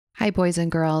Hi, boys and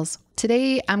girls.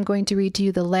 Today I'm going to read to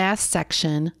you the last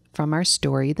section from our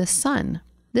story, The Sun.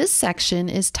 This section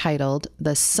is titled,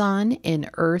 The Sun in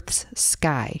Earth's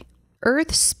Sky.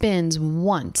 Earth spins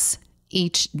once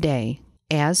each day.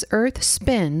 As Earth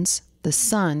spins, the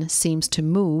sun seems to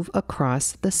move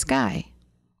across the sky.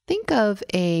 Think of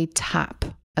a top,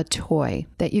 a toy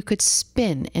that you could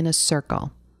spin in a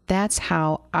circle. That's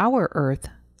how our Earth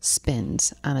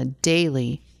spins on a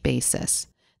daily basis.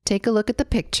 Take a look at the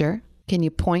picture. Can you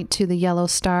point to the yellow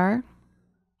star?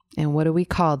 And what do we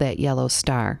call that yellow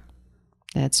star?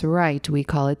 That's right, we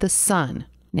call it the sun.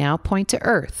 Now point to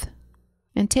Earth.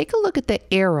 And take a look at the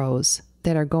arrows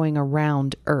that are going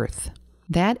around Earth.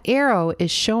 That arrow is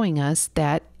showing us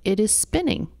that it is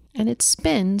spinning, and it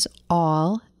spins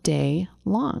all day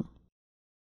long.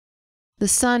 The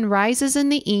sun rises in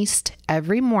the east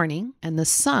every morning, and the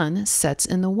sun sets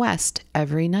in the west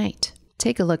every night.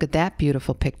 Take a look at that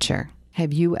beautiful picture.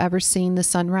 Have you ever seen the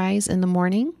sunrise in the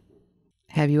morning?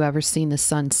 Have you ever seen the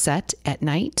sun set at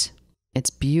night? It's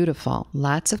beautiful.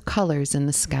 Lots of colors in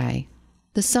the sky.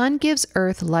 The sun gives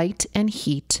Earth light and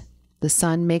heat. The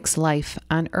sun makes life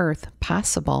on Earth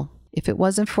possible. If it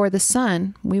wasn't for the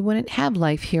sun, we wouldn't have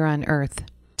life here on Earth.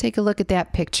 Take a look at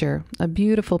that picture, a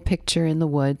beautiful picture in the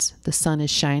woods. The sun is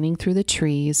shining through the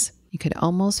trees. You could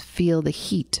almost feel the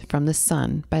heat from the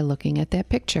sun by looking at that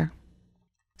picture.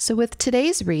 So with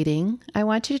today's reading, I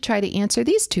want you to try to answer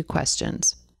these two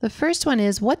questions. The first one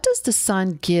is, what does the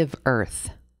sun give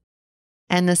Earth?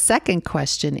 And the second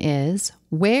question is,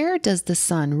 where does the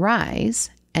sun rise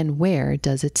and where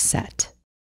does it set?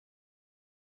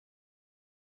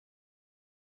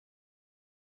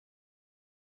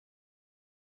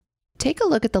 Take a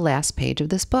look at the last page of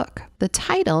this book. The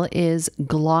title is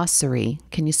Glossary.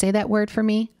 Can you say that word for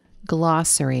me?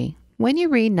 Glossary. When you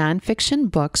read nonfiction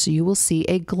books, you will see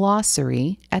a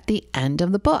glossary at the end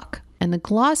of the book. And the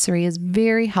glossary is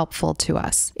very helpful to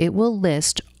us. It will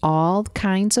list all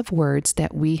kinds of words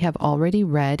that we have already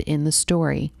read in the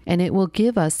story, and it will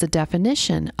give us the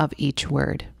definition of each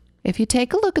word. If you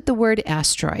take a look at the word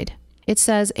asteroid, it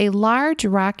says a large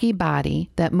rocky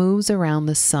body that moves around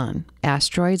the sun.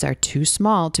 Asteroids are too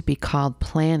small to be called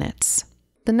planets.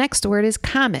 The next word is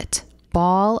comet,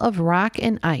 ball of rock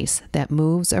and ice that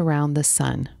moves around the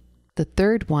sun. The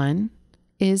third one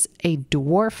is a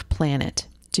dwarf planet.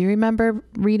 Do you remember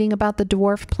reading about the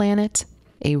dwarf planet?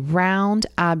 A round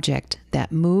object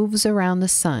that moves around the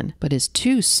sun but is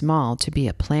too small to be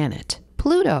a planet.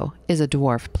 Pluto is a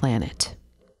dwarf planet.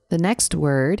 The next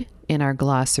word in our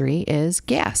glossary is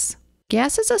gas.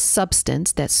 Gas is a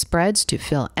substance that spreads to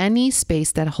fill any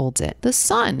space that holds it. The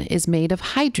sun is made of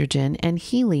hydrogen and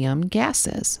helium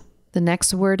gases. The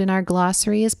next word in our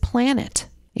glossary is planet,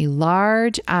 a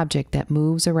large object that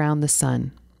moves around the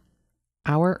sun.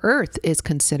 Our Earth is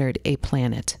considered a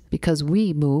planet because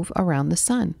we move around the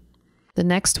sun. The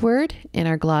next word in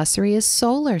our glossary is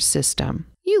solar system.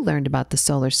 You learned about the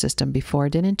solar system before,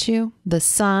 didn't you? The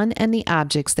sun and the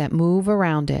objects that move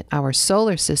around it. Our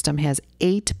solar system has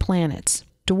 8 planets,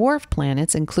 dwarf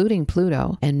planets including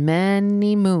Pluto, and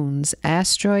many moons,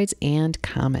 asteroids, and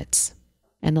comets.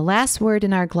 And the last word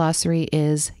in our glossary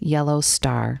is yellow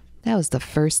star. That was the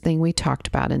first thing we talked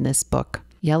about in this book.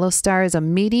 Yellow star is a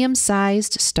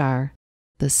medium-sized star.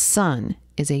 The sun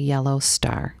is a yellow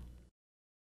star.